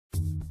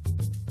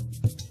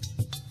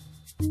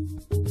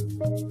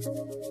Is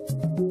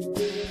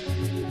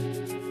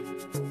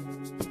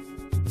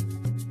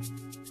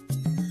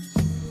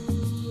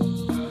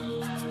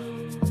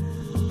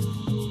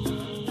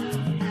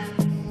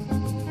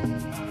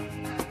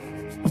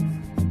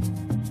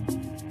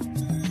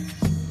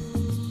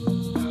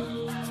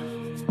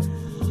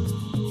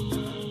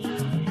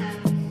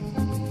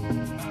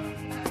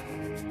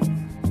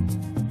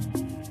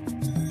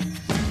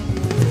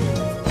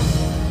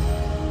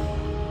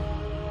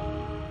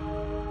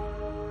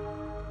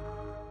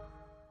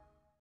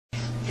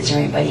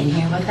there anybody in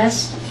here with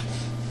us?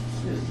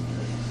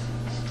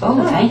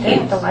 Oh, thank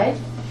you. The light?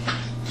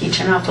 Can you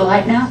turn off the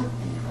light now?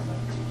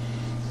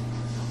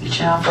 You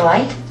turn off the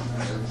light?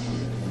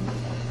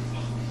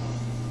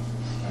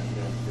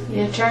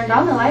 You turned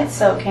on the light,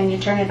 so can you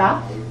turn it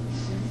off?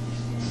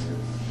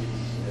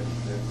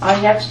 All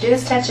you have to do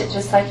is touch it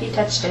just like you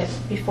touched it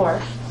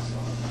before.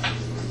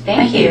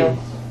 Thank you.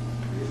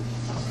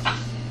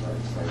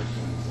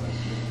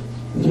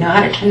 You know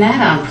how to turn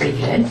that on pretty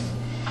good.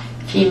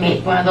 Can you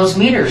make one of those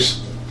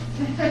meters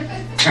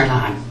turn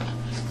on?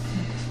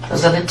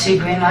 Those other two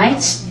green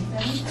lights?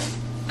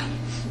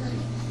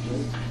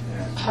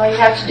 All you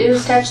have to do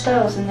is touch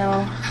those and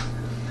they'll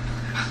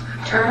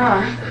turn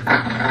on.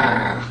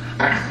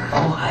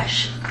 Oh,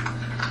 hush.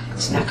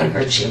 It's not going to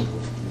hurt you.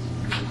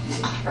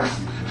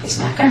 It's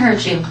not going to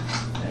hurt you.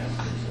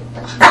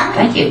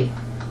 Thank you.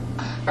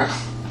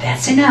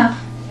 That's enough.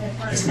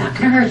 It's not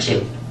going to hurt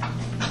you.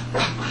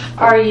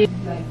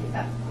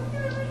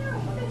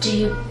 Do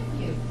you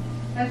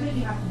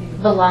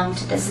belong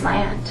to this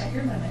land?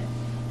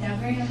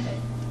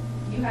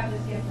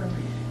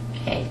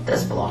 Okay, it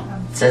does belong.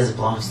 It says it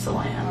belongs to the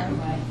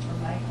land.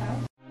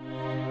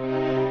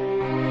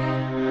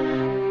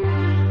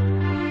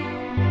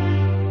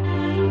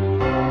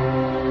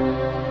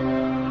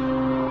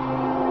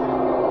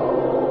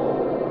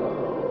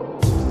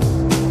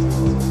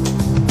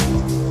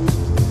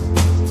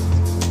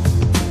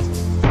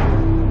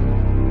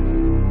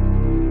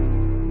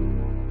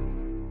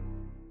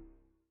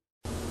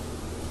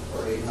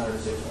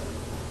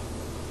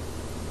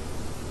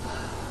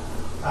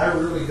 I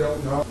really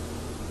don't know.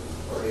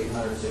 Or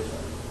 806.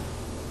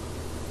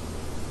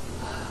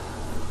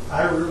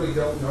 I really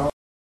don't know.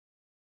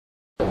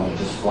 When it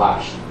just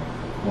flashed,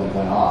 when it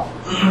went off,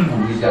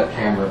 and he's got the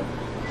camera,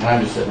 and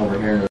I'm just sitting over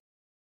here,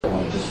 and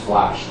when it just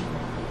flashed,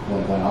 when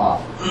it went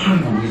off,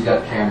 and he's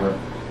got the camera,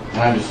 and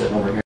I'm just sitting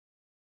over here.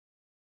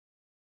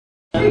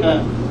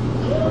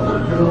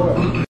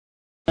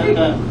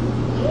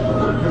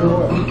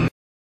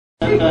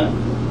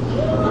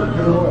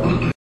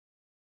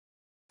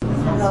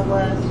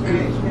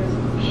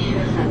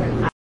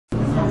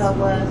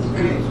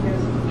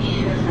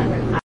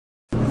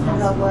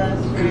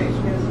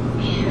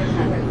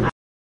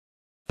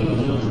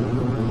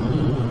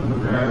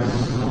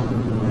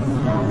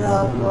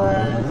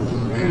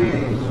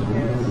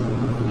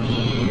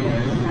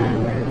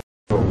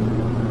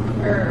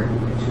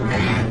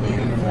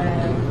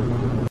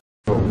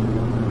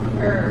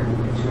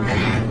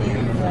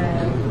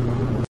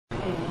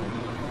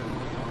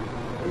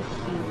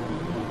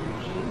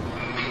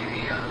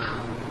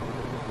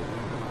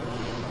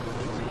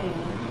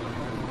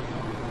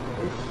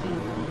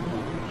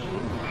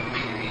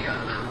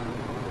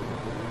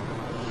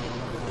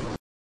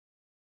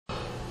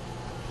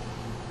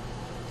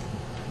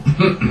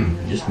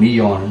 Just me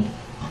yawning.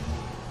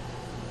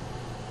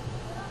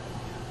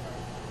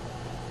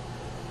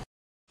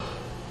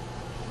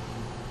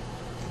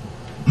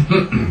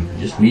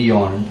 Just me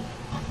yawning.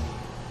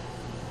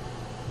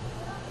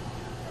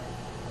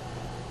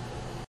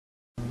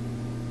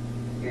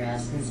 You're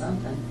asking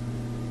something.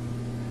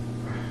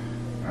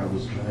 I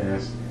was trying to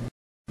ask.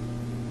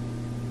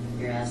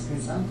 You're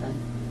asking something.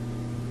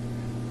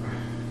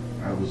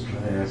 I was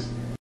trying to ask.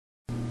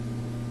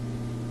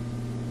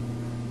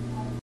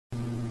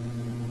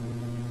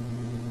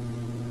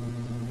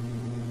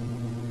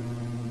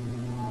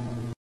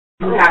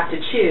 You have to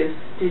choose.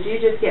 Did you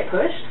just get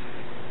pushed?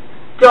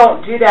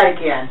 Don't do that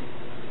again.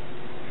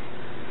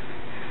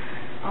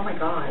 Oh my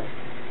God.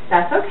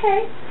 That's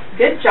okay.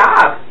 Good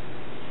job.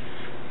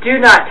 Do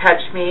not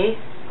touch me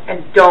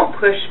and don't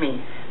push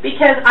me.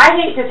 Because I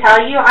hate to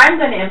tell you, I'm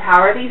going to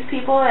empower these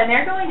people and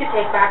they're going to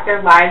take back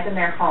their lives and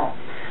their homes.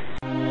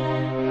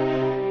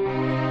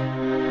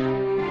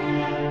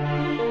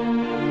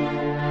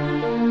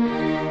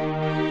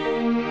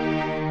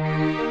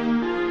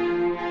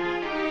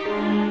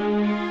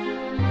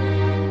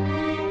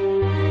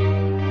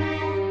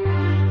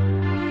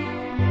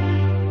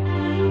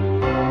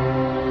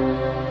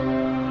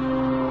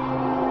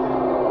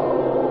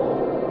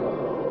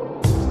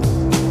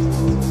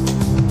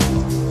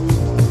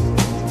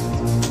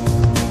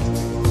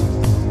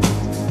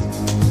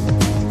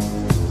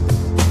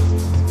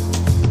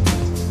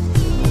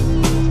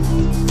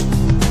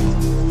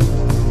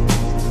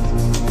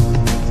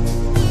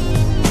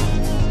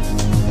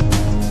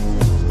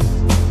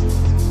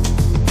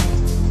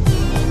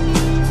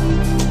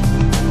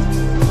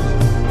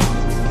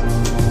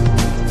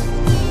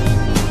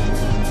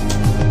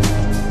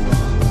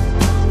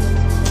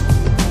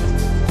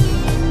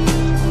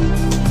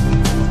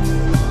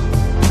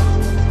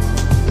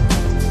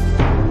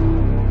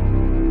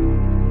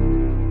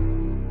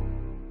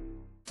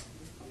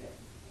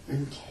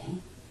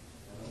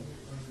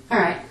 All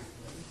right.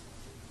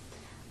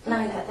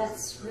 Nina,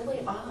 that's really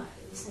odd,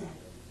 isn't it?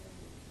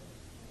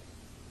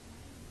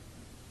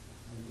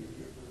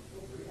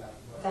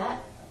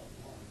 That,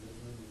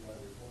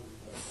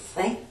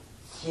 Thank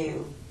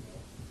you.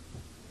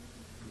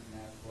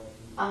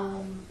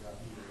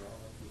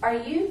 are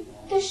you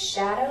the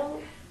shadow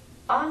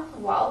on the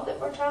wall that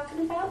we're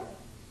talking about?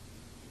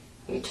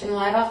 Will you turn the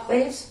light off,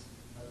 please?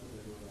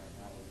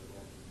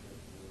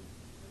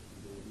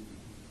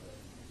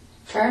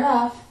 Turn it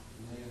off.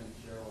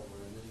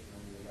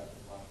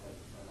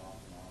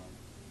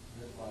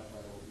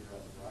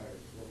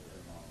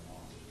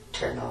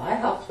 Turn the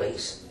light off,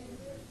 please.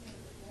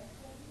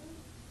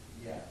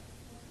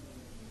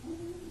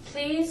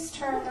 Please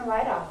turn the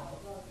light off.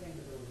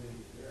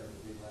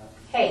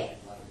 Hey,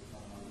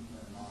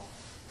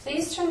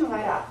 please turn the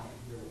light off.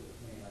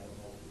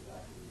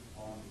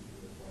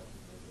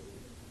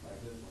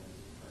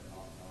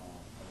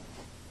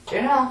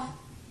 Turn it off.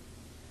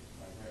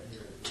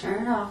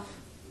 Turn it off.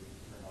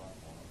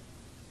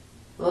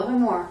 A little bit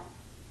more.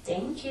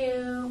 Thank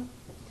you.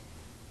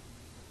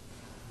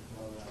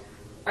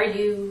 Are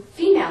you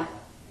female?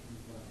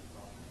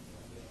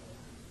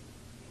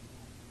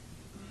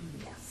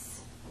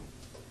 Yes.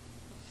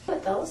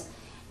 With those,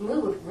 and we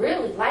would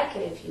really like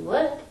it if you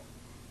would.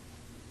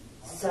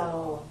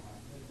 So,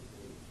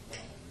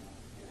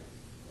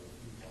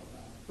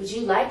 would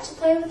you like to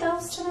play with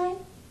those tonight?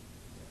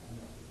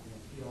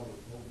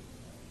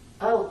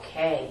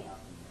 Okay.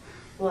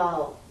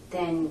 Well,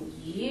 then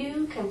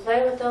you can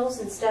play with those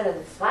instead of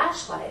the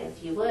flashlight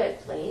if you would,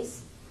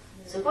 please.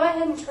 So go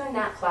ahead and turn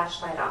that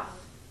flashlight off.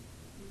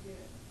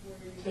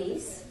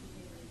 Please.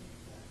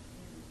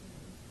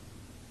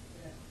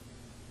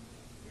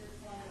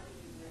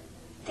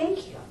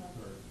 Thank you.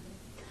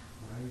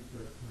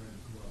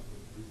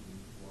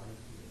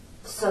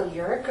 So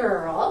you're a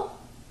girl,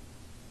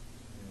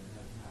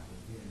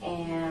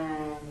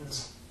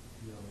 and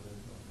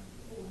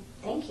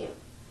thank you.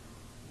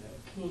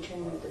 Can you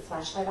turn the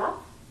flashlight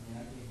off?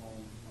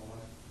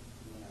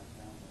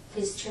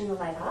 Please turn the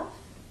light off.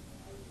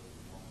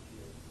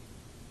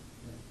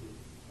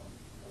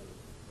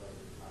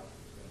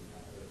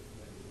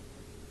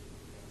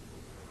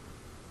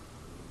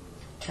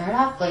 Turn it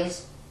off,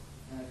 please.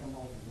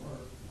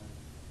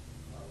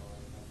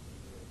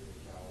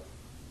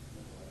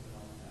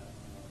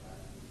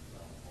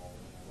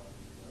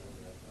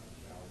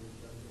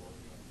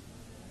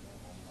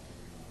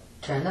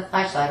 Turn the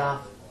flashlight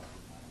off.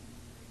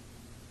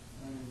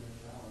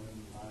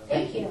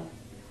 Thank you.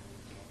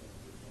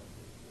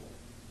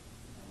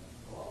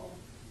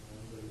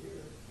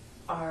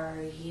 Are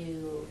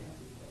you...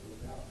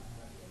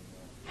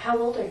 How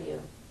old are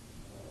you?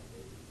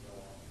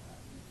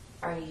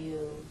 Are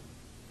you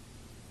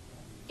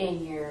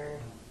in your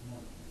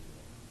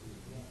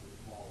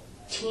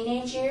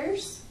teenage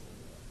years?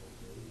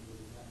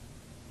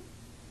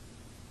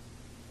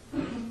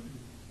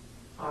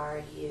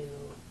 Are you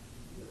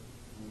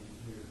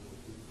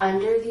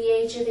under the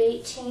age of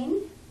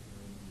 18?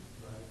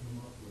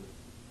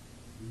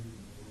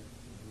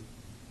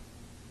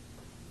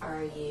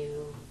 Are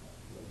you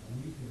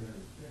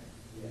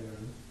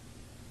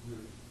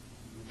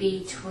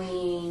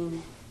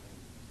between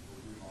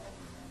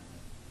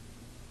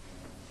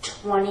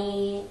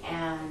 20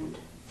 and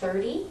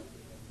 30?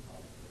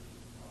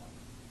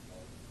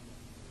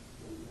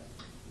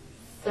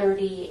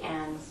 30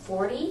 and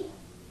 40?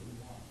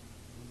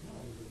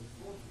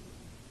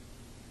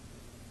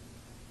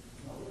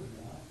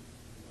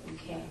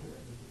 Okay.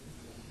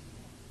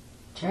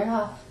 Turn it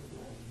off.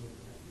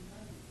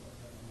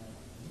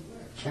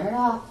 Turn it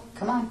off.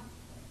 Come on.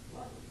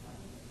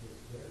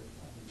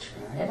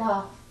 Turn it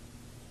off.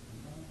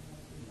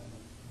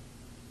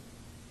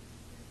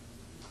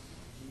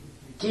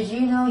 Did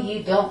you know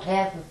you don't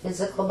have a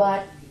physical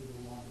body?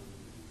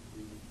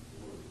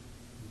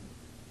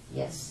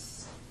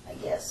 Yes, I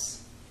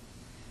guess.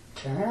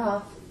 Turn it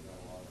off.